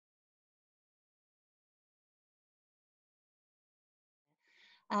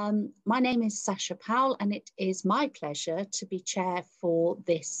My name is Sacha Powell, and it is my pleasure to be chair for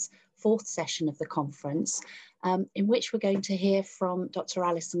this fourth session of the conference, in which we're going to hear from Dr.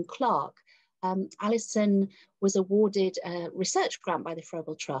 Alison Clark. Alison was awarded a research grant by the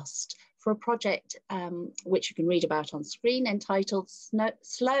Froebel Trust for a project which you can read about on screen, entitled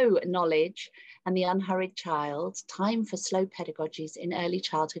Slow Knowledge and the Unhurried Child, Time for Slow Pedagogies in Early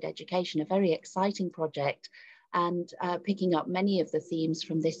Childhood Education, a very exciting project, and picking up many of the themes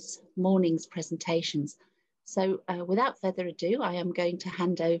from this morning's presentations. So without further ado, I am going to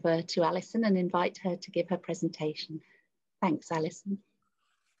hand over to Alison and invite her to give her presentation. Thanks, Alison.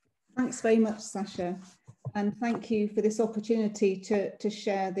 Thanks very much, Sacha, and thank you for this opportunity to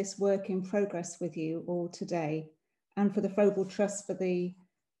share this work in progress with you all today, and for the Froebel Trust for the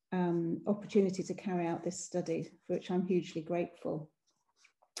opportunity to carry out this study, for which I'm hugely grateful.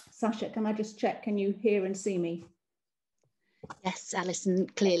 Sacha, can I just check, can you hear and see me? Yes, Alison,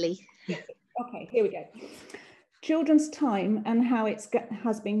 clearly. Okay, here we go. Children's time and how it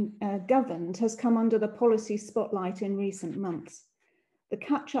has been governed has come under the policy spotlight in recent months. The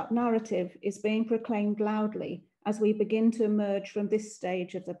catch-up narrative is being proclaimed loudly as we begin to emerge from this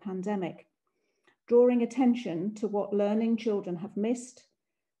stage of the pandemic, drawing attention to what learning children have missed.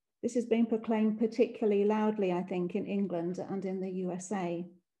 This is being proclaimed particularly loudly, I think, in England and in the USA.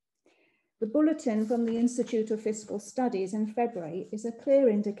 The bulletin from the Institute of Fiscal Studies in February is a clear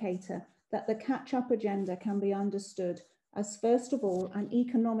indicator that the catch-up agenda can be understood as, first of all, an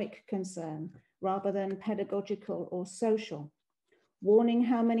economic concern rather than pedagogical or social, warning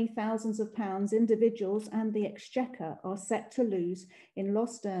how many thousands of pounds individuals and the exchequer are set to lose in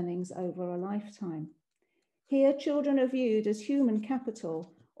lost earnings over a lifetime. Here, children are viewed as human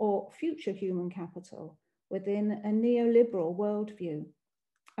capital or future human capital within a neoliberal worldview,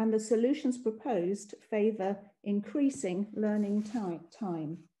 and the solutions proposed favour increasing learning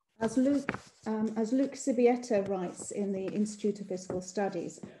time. As Luc Sibieta writes in the Institute of Fiscal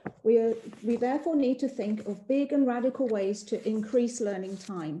Studies, we therefore need to think of big and radical ways to increase learning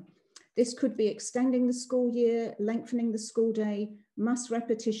time. This could be extending the school year, lengthening the school day, mass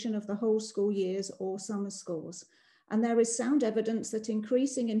repetition of the whole school years or summer schools. And there is sound evidence that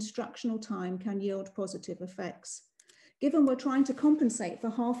increasing instructional time can yield positive effects. Given we're trying to compensate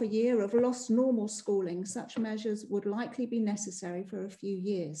for half a year of lost normal schooling, such measures would likely be necessary for a few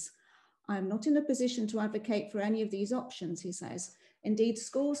years. I am not in a position to advocate for any of these options, he says. Indeed,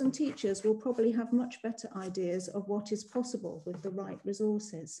 schools and teachers will probably have much better ideas of what is possible with the right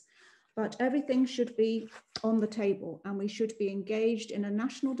resources. But everything should be on the table, and we should be engaged in a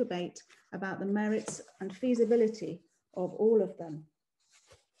national debate about the merits and feasibility of all of them.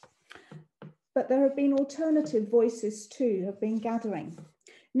 But there have been alternative voices too, have been gathering.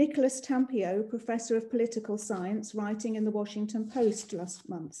 Nicholas Tampio, Professor of Political Science, writing in the Washington Post last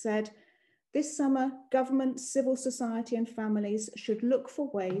month, said, "This summer, government, civil society and families should look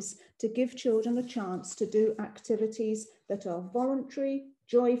for ways to give children a chance to do activities that are voluntary,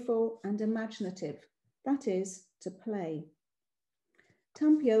 joyful and imaginative, that is, to play."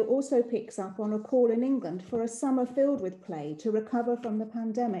 Tampio also picks up on a call in England for a summer filled with play to recover from the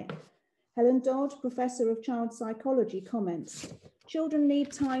pandemic. Helen Dodd, Professor of Child Psychology, comments, "Children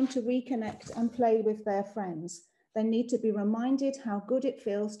need time to reconnect and play with their friends. They need to be reminded how good it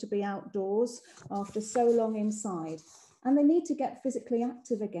feels to be outdoors after so long inside, and they need to get physically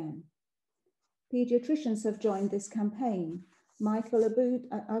active again." Paediatricians have joined this campaign. Michael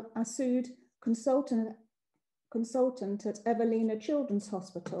Assoud, consultant at Evelina Children's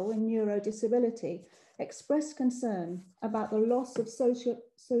Hospital in Neurodisability, expressed concern about the loss of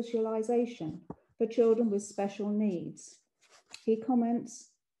socialization for children with special needs. He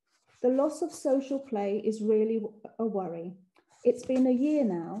comments, "The loss of social play is really a worry. It's been a year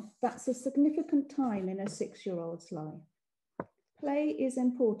now. That's a significant time in a 6-year-old's life. Play is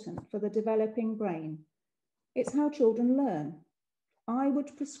important for the developing brain. It's how children learn. I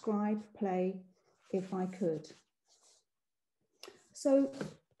would prescribe play if I could." So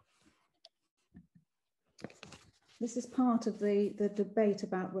this is part of the debate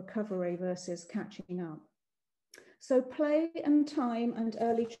about recovery versus catching up. So play and time and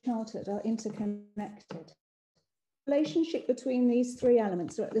early childhood are interconnected. The relationship between these three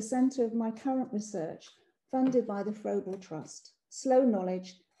elements are at the centre of my current research, funded by the Froebel Trust, Slow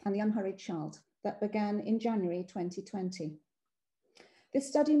Knowledge and the Unhurried Child, that began in January 2020. This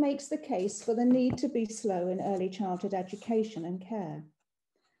study makes the case for the need to be slow in early childhood education and care.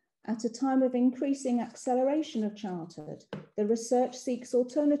 At a time of increasing acceleration of childhood, the research seeks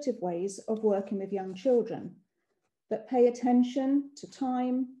alternative ways of working with young children that pay attention to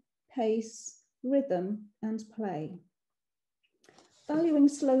time, pace, rhythm, and play. valuing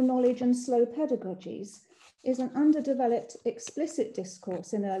slow knowledge and slow pedagogies is an underdeveloped explicit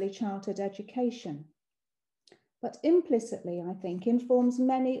discourse in early childhood education, but implicitly, I think, informs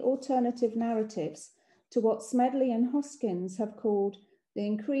many alternative narratives to what Smedley and Hoskins have called the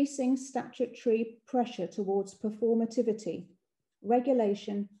increasing statutory pressure towards performativity,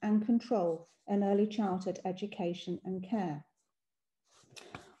 regulation and control in early childhood education and care.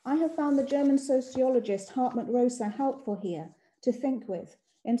 I have found the German sociologist Hartmut Rosa helpful here to think with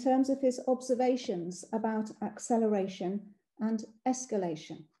in terms of his observations about acceleration and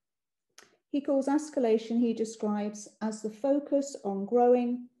escalation. He calls escalation, he describes as the focus on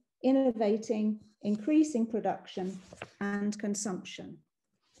growing, innovating, increasing production and consumption.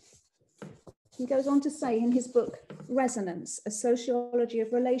 He goes on to say in his book, Resonance, A Sociology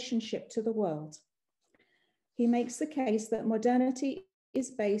of Relationship to the World, he makes the case that modernity is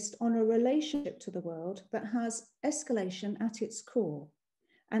based on a relationship to the world that has escalation at its core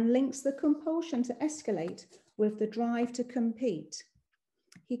and links the compulsion to escalate with the drive to compete.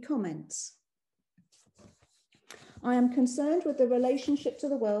 He comments, I am concerned with the relationship to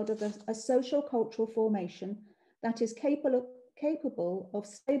the world of a social cultural formation that is capable of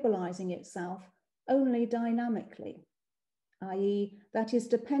stabilizing itself only dynamically, i.e., that is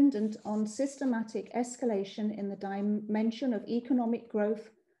dependent on systematic escalation in the dimension of economic growth,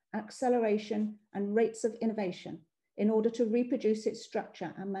 acceleration, and rates of innovation in order to reproduce its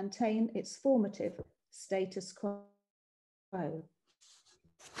structure and maintain its formative status quo.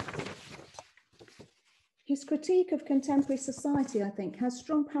 His critique of contemporary society, I think, has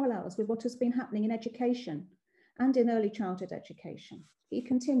strong parallels with what has been happening in education and in early childhood education. He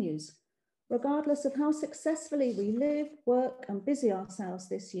continues, regardless of how successfully we live, work, and busy ourselves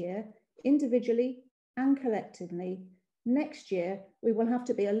this year, individually and collectively, next year we will have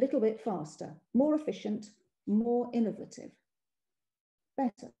to be a little bit faster, more efficient, more innovative,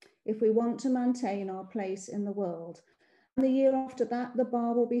 better, if we want to maintain our place in the world. And the year after that, the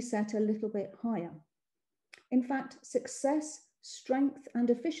bar will be set a little bit higher. In fact, success, strength, and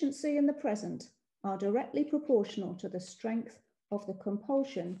efficiency in the present are directly proportional to the strength of the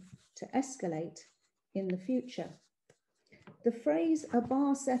compulsion to escalate in the future. The phrase, a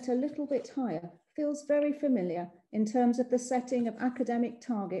bar set a little bit higher, feels very familiar in terms of the setting of academic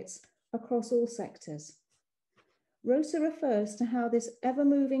targets across all sectors. Rosa refers to how this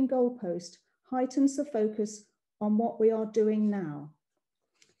ever-moving goalpost heightens the focus on what we are doing now.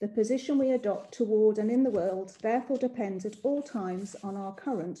 The position we adopt toward and in the world therefore depends at all times on our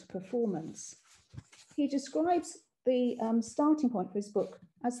current performance. He describes the starting point for his book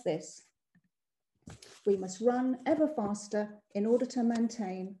as this: we must run ever faster in order to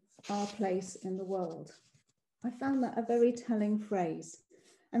maintain our place in the world. I found that a very telling phrase.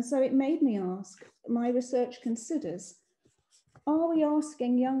 And so it made me ask, my research considers, are we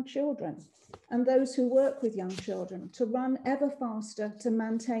asking young children and those who work with young children to run ever faster to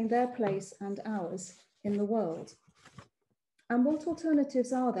maintain their place and ours in the world? And what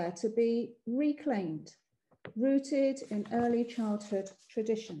alternatives are there to be reclaimed, rooted in early childhood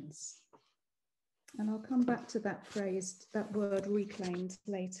traditions? And I'll come back to that phrase, that word reclaimed,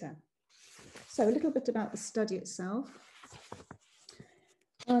 later. So a little bit about the study itself.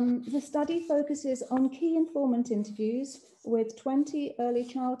 The study focuses on key informant interviews with 20 early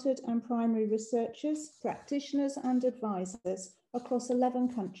childhood and primary researchers, practitioners and advisors across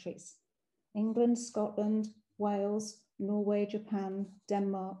 11 countries: England, Scotland, Wales, Norway, Japan,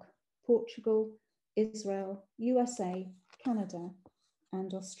 Denmark, Portugal, Israel, USA, Canada,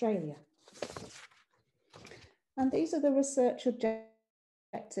 and Australia. And these are the research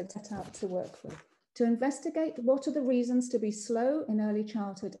objectives set out to work with: to investigate what are the reasons to be slow in early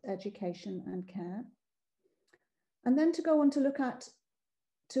childhood education and care, and then to go on to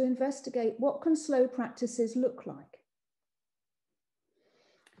to investigate what can slow practices look like.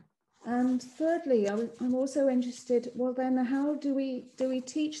 And thirdly, I'm also interested, well then, how do we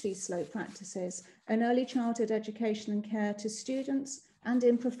teach these slow practices in early childhood education and care to students and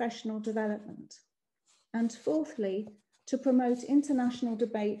in professional development? And fourthly, to promote international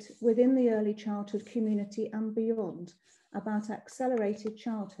debate within the early childhood community and beyond about accelerated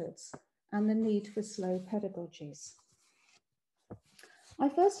childhoods and the need for slow pedagogies. I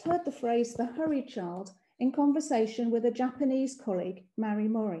first heard the phrase the hurried child in conversation with a Japanese colleague, Mari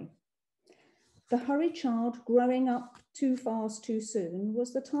Mori. The Hurried Child Growing Up Too Fast, Too Soon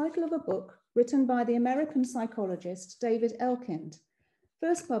was the title of a book written by the American psychologist David Elkind,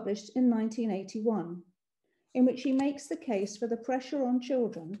 first published in 1981, in which he makes the case for the pressure on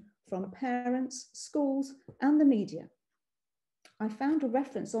children from parents, schools, and the media. I found a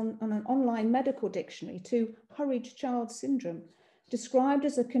reference on an online medical dictionary to hurried child syndrome, described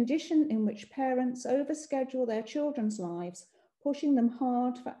as a condition in which parents overschedule their children's lives, pushing them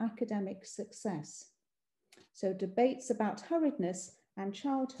hard for academic success. So debates about hurriedness and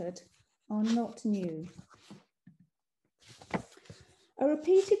childhood are not new. A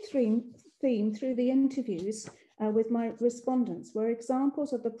repeated theme through the interviews with my respondents were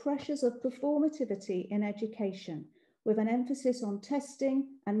examples of the pressures of performativity in education, with an emphasis on testing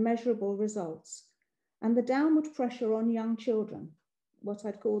and measurable results, and the downward pressure on young children, what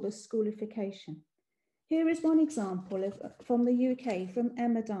I'd call the schoolification. Here is one example from the UK, from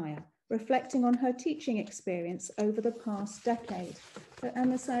Emma Dyer, reflecting on her teaching experience over the past decade. So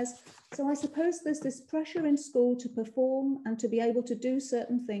Emma says, so I suppose there's this pressure in school to perform and to be able to do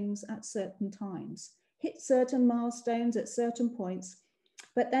certain things at certain times, hit certain milestones at certain points,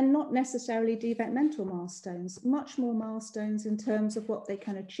 but then not necessarily developmental milestones, much more milestones in terms of what they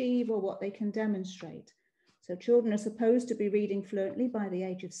can achieve or what they can demonstrate. So children are supposed to be reading fluently by the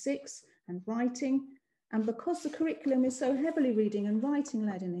age of 6 and writing. And because the curriculum is so heavily reading and writing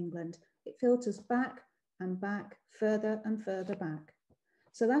led in England, it filters back and back, further and further back.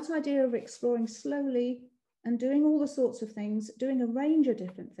 So that idea of exploring slowly and doing all the sorts of things, doing a range of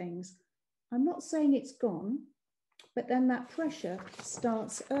different things, I'm not saying it's gone, but then that pressure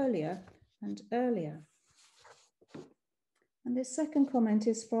starts earlier and earlier. And this second comment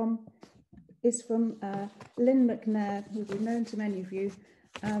is from Lynn McNair, who will be known to many of you,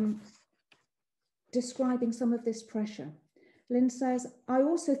 describing some of this pressure. Lynn says, I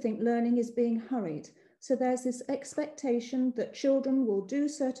also think learning is being hurried. So there's this expectation that children will do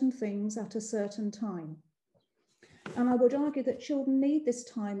certain things at a certain time. And I would argue that children need this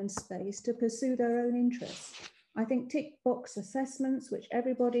time and space to pursue their own interests. I think tick box assessments, which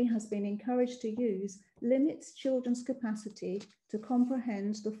everybody has been encouraged to use, limits children's capacity to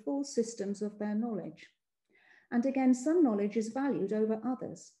comprehend the full systems of their knowledge. And again, some knowledge is valued over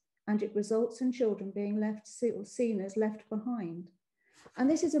others, and it results in children being left or seen as left behind. And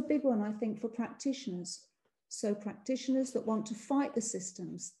this is a big one, I think, for practitioners. So practitioners that want to fight the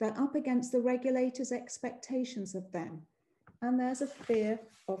systems, they're up against the regulators' expectations of them, and there's a fear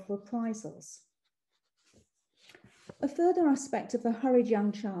of reprisals. A further aspect of the hurried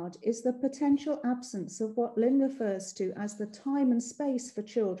young child is the potential absence of what Lynn refers to as the time and space for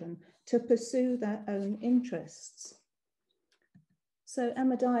children to pursue their own interests. So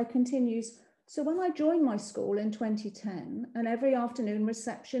Emma Dyer continues, so when I joined my school in 2010, and every afternoon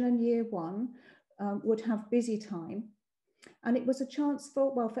reception and year 1 would have busy time, and it was a chance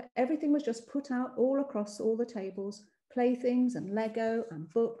for everything was just put out all across all the tables, playthings and Lego and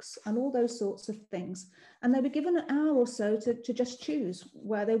books and all those sorts of things. And they were given an hour or so to just choose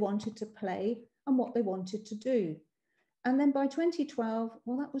where they wanted to play and what they wanted to do. And then by 2012,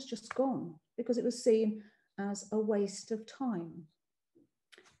 well, that was just gone because it was seen as a waste of time.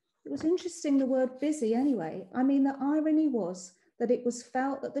 It was interesting, the word busy anyway. I mean, the irony was that it was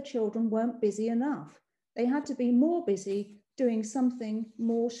felt that the children weren't busy enough. They had to be more busy doing something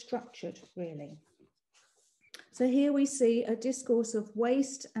more structured, really. So here we see a discourse of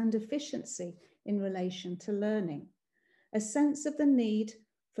waste and efficiency in relation to learning, a sense of the need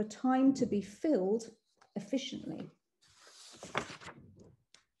for time to be filled efficiently.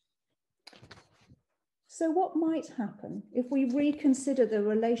 So what might happen if we reconsider the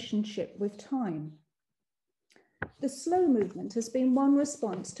relationship with time? The slow movement has been one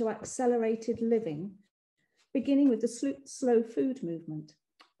response to accelerated living, beginning with the slow food movement.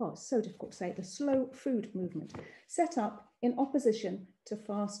 Oh, it's so difficult to say, the slow food movement, set up in opposition to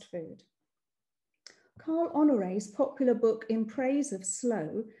fast food. Carl Honoret's popular book In Praise of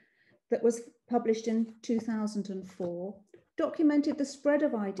Slow, that was published in 2004, documented the spread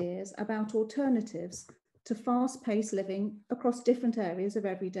of ideas about alternatives to fast-paced living across different areas of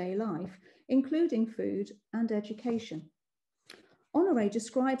everyday life, including food and education. Honoret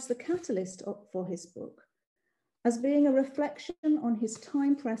describes the catalyst for his book as being a reflection on his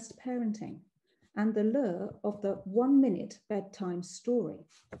time-pressed parenting and the lure of the 1-minute bedtime story.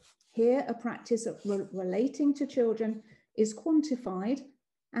 Here, a practice of relating to children is quantified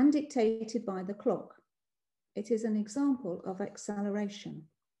and dictated by the clock. It is an example of acceleration.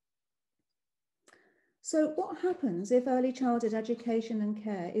 So what happens if early childhood education and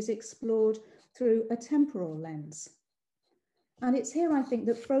care is explored through a temporal lens? And it's here, I think,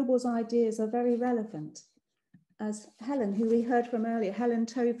 that Froebel's ideas are very relevant. As Helen, who we heard from earlier, Helen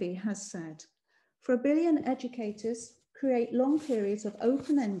Tovey has said, Froebelian educators create long periods of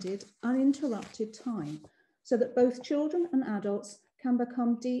open-ended, uninterrupted time so that both children and adults can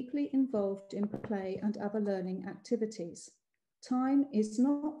become deeply involved in play and other learning activities. Time is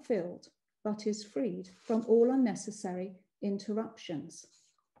not filled, but is freed from all unnecessary interruptions.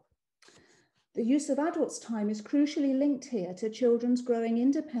 The use of adults' time is crucially linked here to children's growing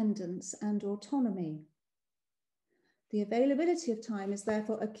independence and autonomy. The availability of time is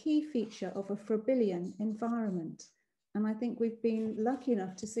therefore a key feature of a Froebelian environment. And I think we've been lucky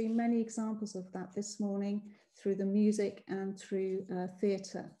enough to see many examples of that this morning through the music and through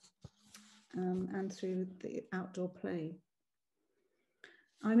theatre and through the outdoor play.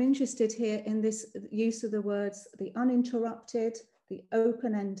 I'm interested here in this use of the words, the uninterrupted, the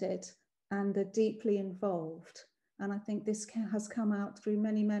open-ended, and the deeply involved. And I think this has come out through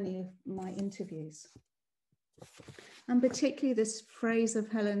many, many of my interviews. And particularly this phrase of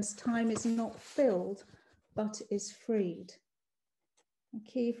Helen's, time is not filled, but is freed. A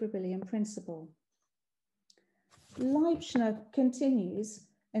key Froebelian principle. Leibniz continues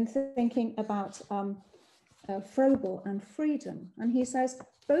in thinking about Froebel and freedom. And he says,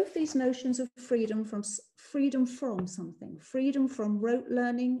 both these notions of freedom from something, freedom from rote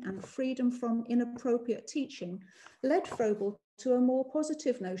learning and freedom from inappropriate teaching, led Froebel to a more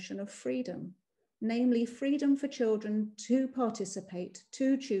positive notion of freedom, namely freedom for children to participate,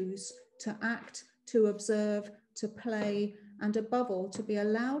 to choose, to act, to observe, to play, and above all, to be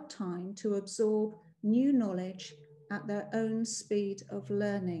allowed time to absorb new knowledge at their own speed of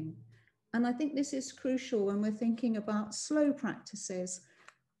learning. And I think this is crucial when we're thinking about slow practices.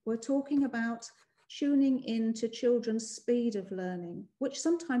 We're talking about tuning in to children's speed of learning, which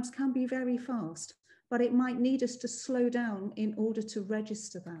sometimes can be very fast, but it might need us to slow down in order to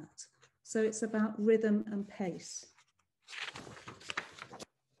register that. So it's about rhythm and pace.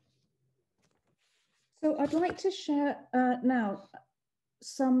 So I'd like to share now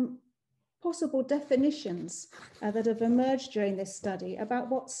some possible definitions that have emerged during this study about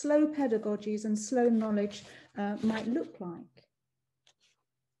what slow pedagogies and slow knowledge might look like.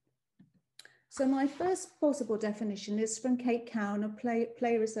 So my first possible definition is from Kate Cowan, a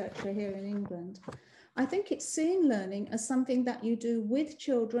play researcher here in England. I think it's seeing learning as something that you do with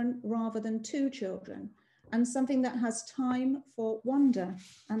children rather than to children, and something that has time for wonder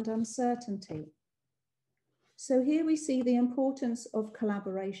and uncertainty. So here we see the importance of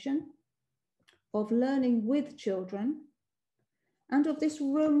collaboration, of learning with children, and of this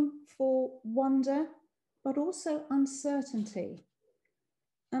room for wonder, but also uncertainty.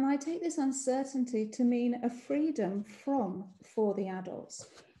 And I take this uncertainty to mean a freedom for the adults,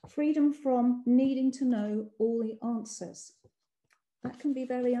 freedom from needing to know all the answers. That can be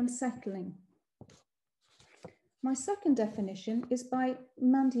very unsettling. My second definition is by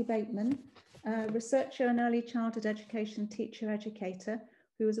Mandy Bateman, a researcher and early childhood education teacher-educator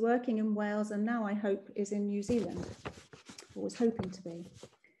who was working in Wales and now I hope is in New Zealand, or was hoping to be.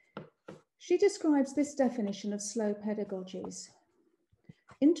 She describes this definition of slow pedagogies: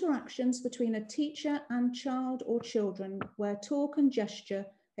 interactions between a teacher and child or children where talk and gesture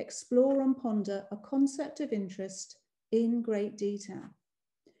explore and ponder a concept of interest in great detail.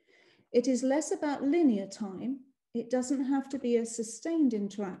 It is less about linear time, it doesn't have to be a sustained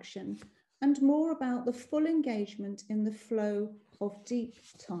interaction, and more about the full engagement in the flow of deep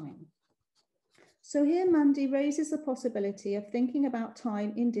time. So here Mandy raises the possibility of thinking about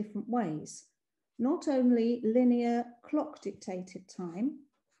time in different ways, not only linear clock dictated time,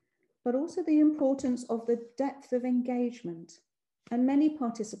 but also the importance of the depth of engagement. And many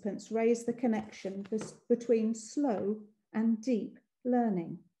participants raise the connection between slow and deep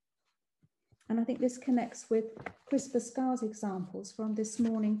learning. And I think this connects with Christopher Scar's examples from this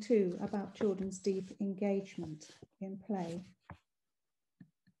morning too, about children's deep engagement in play.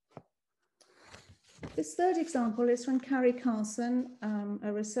 This third example is from Carrie Carson,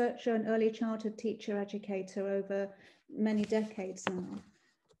 a researcher and early childhood teacher educator over many decades now.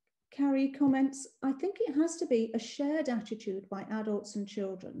 Carrie comments, I think it has to be a shared attitude by adults and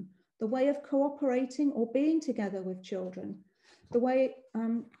children, the way of cooperating or being together with children, the way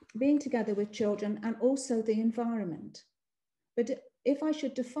being together with children and also the environment. But if I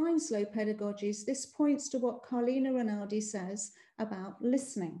should define slow pedagogies, this points to what Carlina Rinaldi says about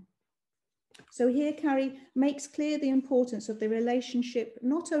listening. So here Carrie makes clear the importance of the relationship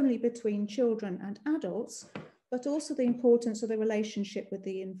not only between children and adults, but also the importance of the relationship with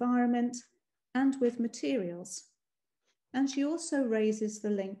the environment and with materials. And she also raises the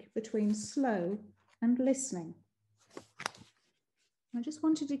link between slow and listening. I just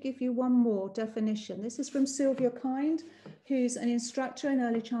wanted to give you one more definition. This is from Sylvia Kind, who's an instructor in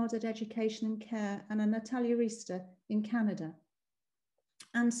early childhood education and care and a naturalista in Canada.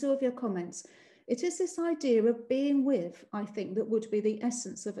 And Sylvia comments, it is this idea of being with, I think, that would be the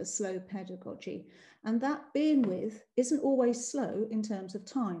essence of a slow pedagogy. And that being with isn't always slow in terms of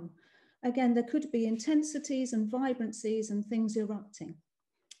time, Again, there could be intensities and vibrancies and things erupting.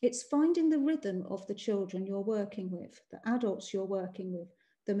 It's finding the rhythm of the children you're working with, the adults you're working with,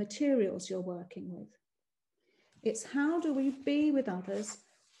 the materials you're working with. It's how do we be with others,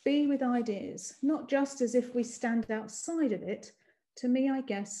 be with ideas, not just as if we stand outside of it. To me, I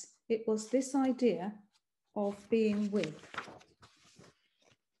guess it was this idea of being with.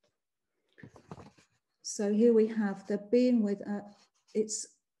 So here we have the being with, it's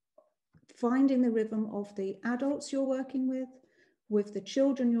finding the rhythm of the adults you're working with the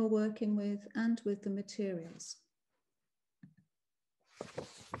children you're working with, and with the materials.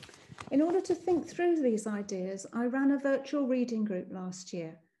 In order to think through these ideas, I ran a virtual reading group last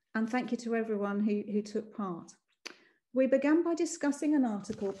year, and thank you to everyone who took part. We began by discussing an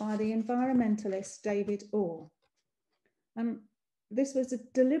article by the environmentalist David Orr. This was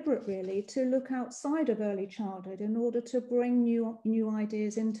deliberate, really, to look outside of early childhood in order to bring new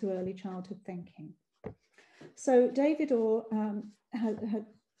ideas into early childhood thinking. So David Orr had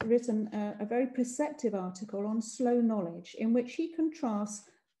written a very perceptive article on slow knowledge, in which he contrasts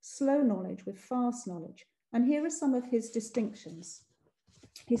slow knowledge with fast knowledge. And here are some of his distinctions.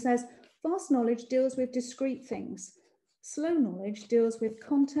 He says, fast knowledge deals with discrete things. Slow knowledge deals with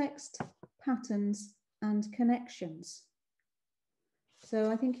context, patterns, and connections.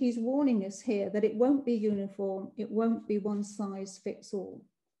 So I think he's warning us here that it won't be uniform, it won't be one size fits all.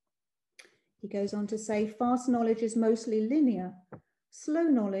 He goes on to say, fast knowledge is mostly linear. Slow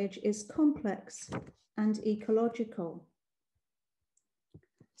knowledge is complex and ecological.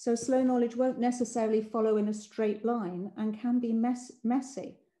 So slow knowledge won't necessarily follow in a straight line and can be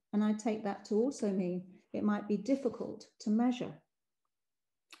messy. And I take that to also mean it might be difficult to measure.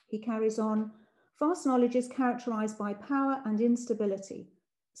 He carries on, fast knowledge is characterized by power and instability.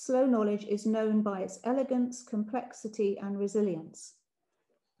 Slow knowledge is known by its elegance, complexity, and resilience.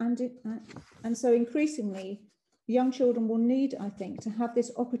 And so increasingly, young children will need, I think, to have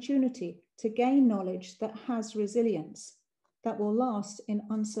this opportunity to gain knowledge that has resilience, that will last in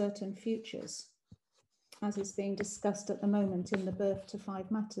uncertain futures, as is being discussed at the moment in the Birth to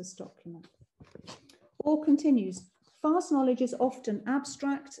Five Matters document. Orr continues, fast knowledge is often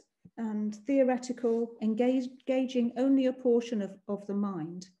abstract and theoretical, engaging only a portion of the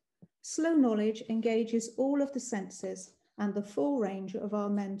mind. Slow knowledge engages all of the senses and the full range of our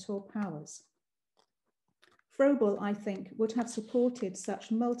mental powers. Froebel, I think, would have supported such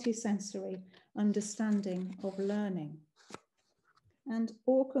multisensory understanding of learning. And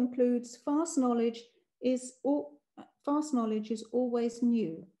Orr concludes, fast knowledge is always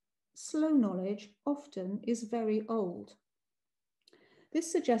new. Slow knowledge often is very old.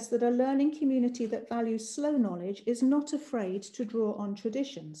 This suggests that a learning community that values slow knowledge is not afraid to draw on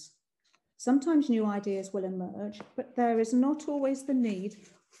traditions. Sometimes new ideas will emerge, but there is not always the need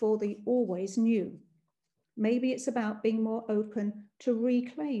for the always new. Maybe it's about being more open to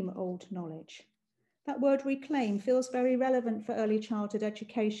reclaim old knowledge. That word reclaim feels very relevant for early childhood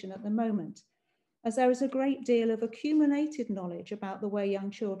education at the moment, as there is a great deal of accumulated knowledge about the way young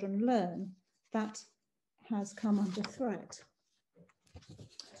children learn that has come under threat.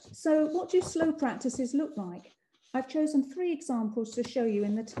 So what do slow practices look like? I've chosen 3 examples to show you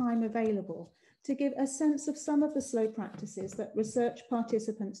in the time available to give a sense of some of the slow practices that research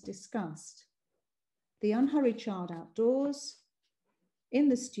participants discussed. The unhurried child outdoors, in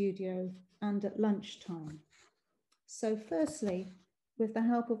the studio, and at lunchtime. So firstly, with the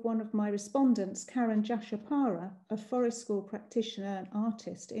help of one of my respondents, Karen Jashapara, a forest school practitioner and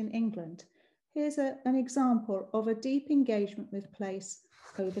artist in England, here's an example of a deep engagement with place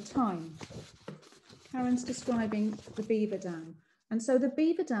over time. Karen's describing the Beaver Dam. And so the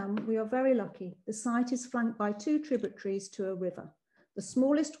Beaver Dam, we are very lucky. The site is flanked by 2 tributaries to a river. The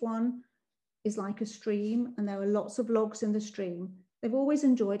smallest one is like a stream, and there are lots of logs in the stream. They've always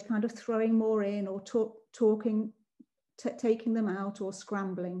enjoyed kind of throwing more in or taking them out or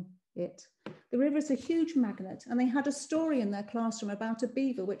scrambling it. The river is a huge magnet, and they had a story in their classroom about a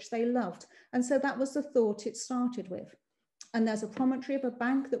beaver, which they loved. And so that was the thought it started with. And there's a promontory of a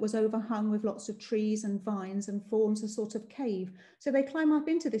bank that was overhung with lots of trees and vines and forms a sort of cave. So they climb up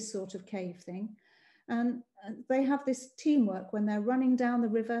into this sort of cave thing. And they have this teamwork when they're running down the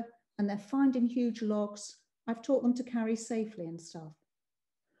river and they're finding huge logs. I've taught them to carry safely and stuff.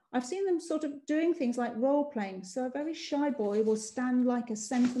 I've seen them sort of doing things like role playing. So a very shy boy will stand like a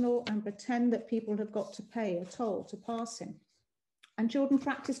sentinel and pretend that people have got to pay a toll to pass him. And children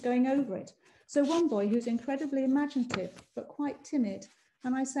practice going over it. So one boy who's incredibly imaginative, but quite timid.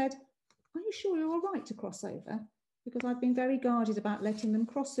 And I said, are you sure you're all right to cross over? Because I've been very guarded about letting them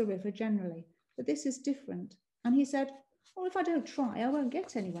cross the river generally, but this is different. And he said, well, if I don't try, I won't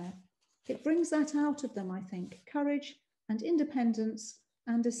get anywhere. It brings that out of them, I think, courage and independence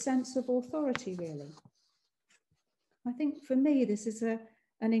and a sense of authority, really. I think for me, this is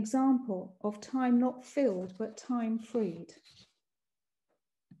an example of time not filled, but time freed.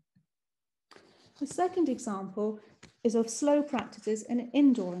 The second example is of slow practices in an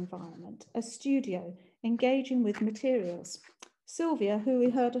indoor environment, a studio, engaging with materials. Sylvia, who we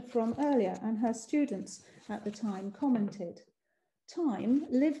heard from earlier, and her students at the time commented, time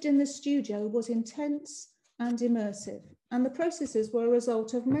lived in the studio was intense and immersive, and the processes were a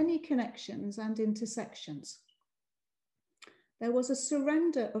result of many connections and intersections. There was a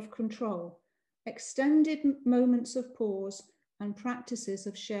surrender of control, extended moments of pause, and practices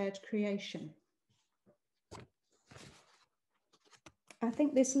of shared creation. I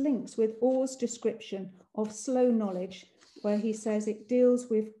think this links with Orr's description of slow knowledge, where he says it deals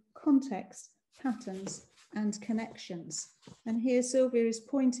with context, patterns, and connections. And here Sylvia is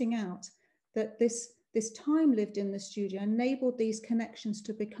pointing out that this time lived in the studio enabled these connections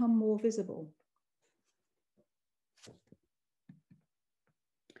to become more visible.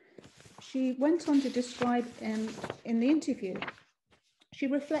 She went on to describe in the interview, she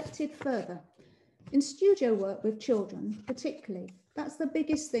reflected further. In studio work with children, particularly, that's the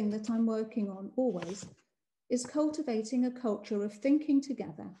biggest thing that I'm working on always, is cultivating a culture of thinking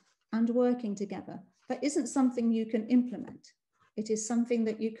together and working together. That isn't something you can implement. It is something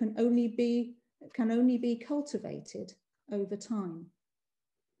that you can only be cultivated over time.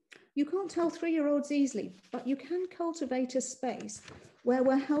 You can't tell 3-year-olds easily, but you can cultivate a space where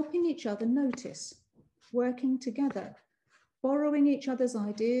we're helping each other notice, working together, borrowing each other's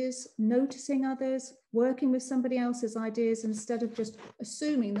ideas, noticing others, working with somebody else's ideas instead of just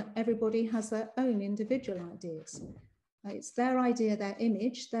assuming that everybody has their own individual ideas. It's their idea, their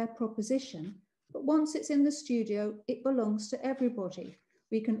image, their proposition, but once it's in the studio, it belongs to everybody.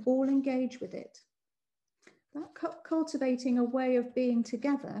 We can all engage with it. That cultivating a way of being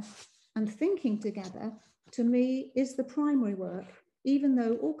together and thinking together, to me, is the primary work, even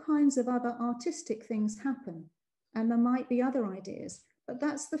though all kinds of other artistic things happen. And there might be other ideas, but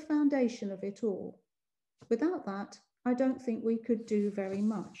that's the foundation of it all. Without that, I don't think we could do very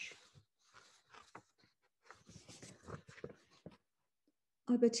much.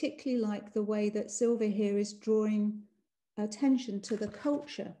 I particularly like the way that Sylvia here is drawing attention to the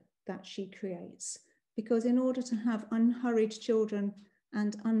culture that she creates, because in order to have unhurried children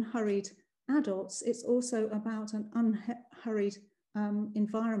and unhurried adults, it's also about an unhurried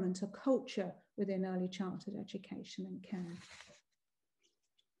environment, a culture within early childhood education and care.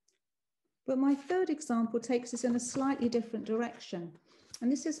 But my third example takes us in a slightly different direction. And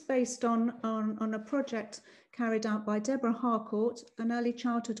this is based on a project carried out by Deborah Harcourt, an early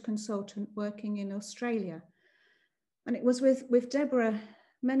childhood consultant working in Australia. And it was with Deborah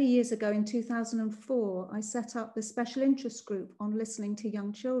many years ago in 2004, I set up the special interest group on listening to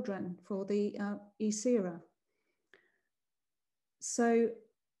young children for the ESERA. So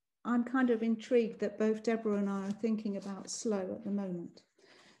I'm kind of intrigued that both Deborah and I are thinking about slow at the moment.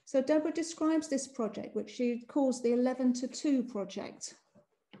 So Deborah describes this project, which she calls the 11 to 2 project.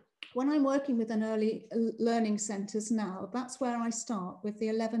 When I'm working with an early learning centres now, that's where I start with the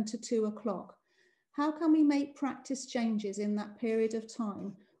 11 to 2 o'clock. How can we make practice changes in that period of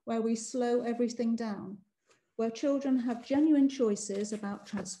time where we slow everything down, where children have genuine choices about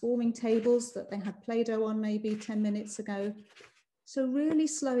transforming tables that they had Play-Doh on maybe 10 minutes ago? So really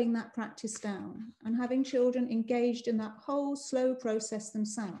slowing that practice down and having children engaged in that whole slow process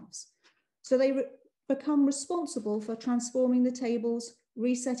themselves. So they become responsible for transforming the tables,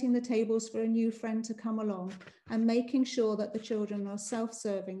 resetting the tables for a new friend to come along, and making sure that the children are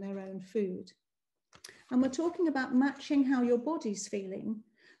self-serving their own food. And we're talking about matching how your body's feeling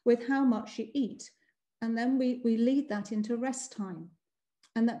with how much you eat. And then we lead that into rest time.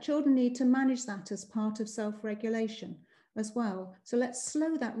 And that children need to manage that as part of self-regulation as well. So let's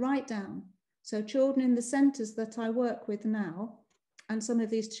slow that right down. So children in the centres that I work with now, and some of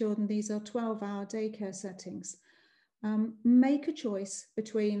these children, these are 12-hour daycare settings, make a choice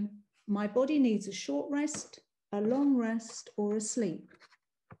between my body needs a short rest, a long rest, or a sleep.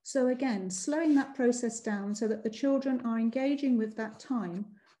 So again, slowing that process down so that the children are engaging with that time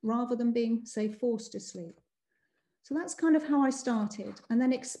rather than being, say, forced to sleep. So that's kind of how I started, and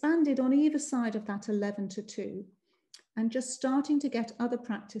then expanded on either side of that 11 to 2. And just starting to get other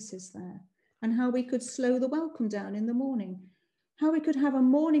practices there, and how we could slow the welcome down in the morning, how we could have a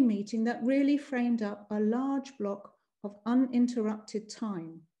morning meeting that really framed up a large block of uninterrupted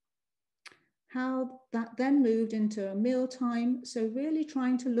time, how that then moved into a meal time. So really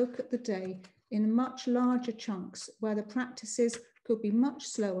trying to look at the day in much larger chunks where the practices could be much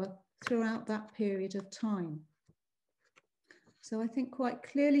slower throughout that period of time. So I think quite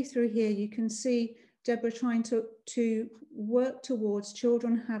clearly through here, you can see Deborah trying to work towards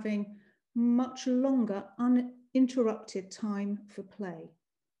children having much longer uninterrupted time for play.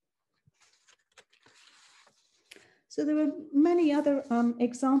 So there are many other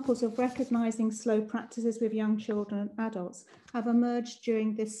examples of recognising slow practices with young children and adults have emerged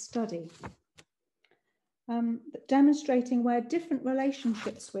during this study, demonstrating where different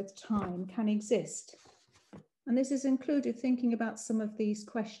relationships with time can exist. And this has included thinking about some of these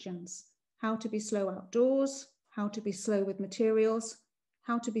questions: how to be slow outdoors, how to be slow with materials,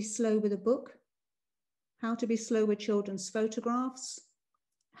 how to be slow with a book, how to be slow with children's photographs,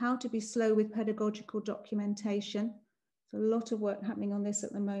 how to be slow with pedagogical documentation. There's a lot of work happening on this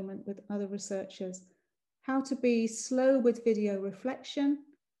at the moment with other researchers. How to be slow with video reflection,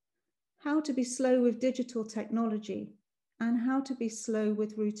 how to be slow with digital technology, and how to be slow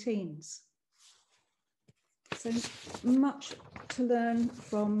with routines. So much to learn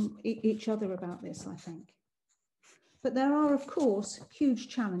from each other about this, I think. But there are, of course, huge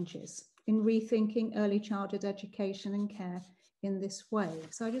challenges in rethinking early childhood education and care in this way.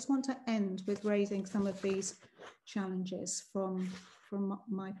 So I just want to end with raising some of these challenges from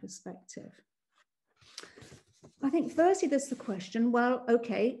my perspective. I think firstly, there's the question, well,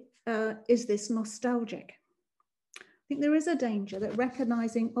 okay, is this nostalgic? I think there is a danger that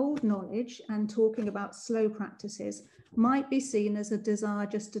recognising old knowledge and talking about slow practices might be seen as a desire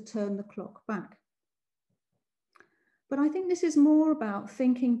just to turn the clock back. But I think this is more about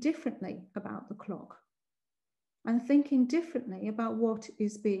thinking differently about the clock and thinking differently about what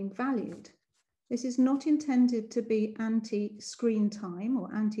is being valued. This is not intended to be anti-screen time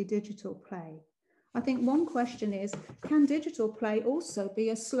or anti-digital play. I think one question is, can digital play also be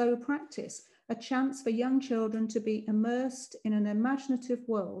a slow practice, a chance for young children to be immersed in an imaginative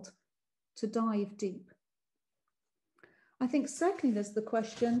world, to dive deep? I think secondly, there's the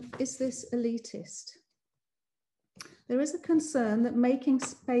question, is this elitist? There is a concern that making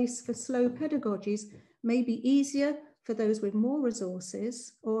space for slow pedagogies may be easier for those with more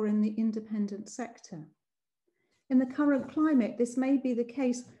resources or in the independent sector. In the current climate, this may be the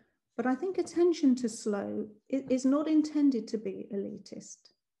case, but I think attention to slow is not intended to be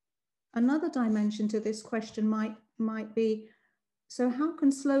elitist. Another dimension to this question might be, so how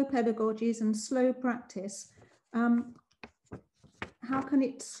can slow pedagogies and slow practice, how can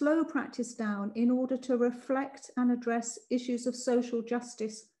it slow practice down in order to reflect and address issues of social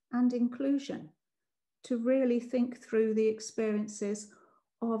justice and inclusion, to really think through the experiences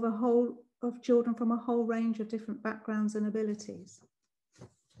of children from a whole range of different backgrounds and abilities?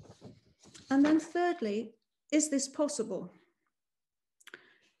 And then thirdly, is this possible?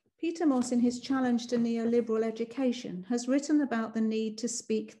 Peter Moss, in his challenge to neoliberal education, has written about the need to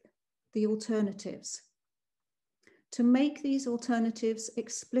speak the alternatives, to make these alternatives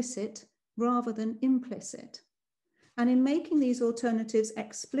explicit rather than implicit. And in making these alternatives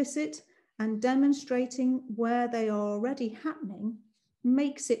explicit and demonstrating where they are already happening,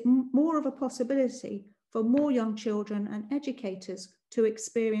 makes it more of a possibility for more young children and educators to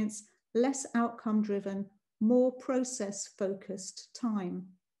experience less outcome-driven, more process-focused time.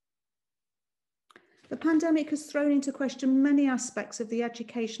 The pandemic has thrown into question many aspects of the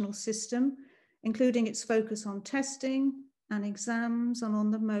educational system, including its focus on testing and exams and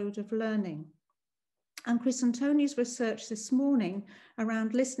on the mode of learning. And Chris and Tony's research this morning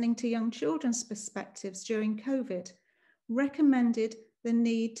around listening to young children's perspectives during COVID recommended the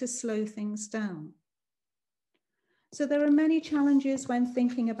need to slow things down. So there are many challenges when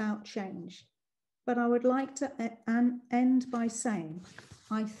thinking about change, but I would like to end by saying,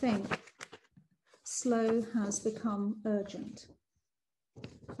 I think slow has become urgent.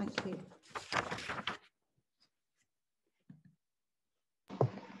 Thank you.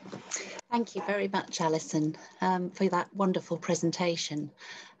 Thank you very much, Alison, for that wonderful presentation.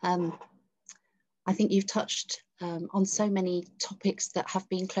 I think you've touched on so many topics that have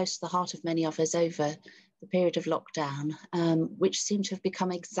been close to the heart of many of us over the period of lockdown, which seem to have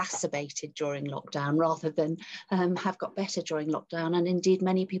become exacerbated during lockdown rather than have got better during lockdown. And indeed,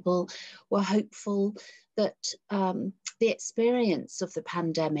 many people were hopeful that the experience of the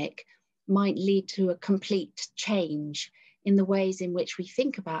pandemic might lead to a complete change in the ways in which we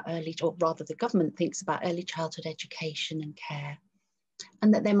think about or rather the government thinks about early childhood education and care,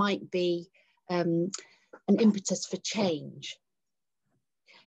 and that there might be an impetus for change.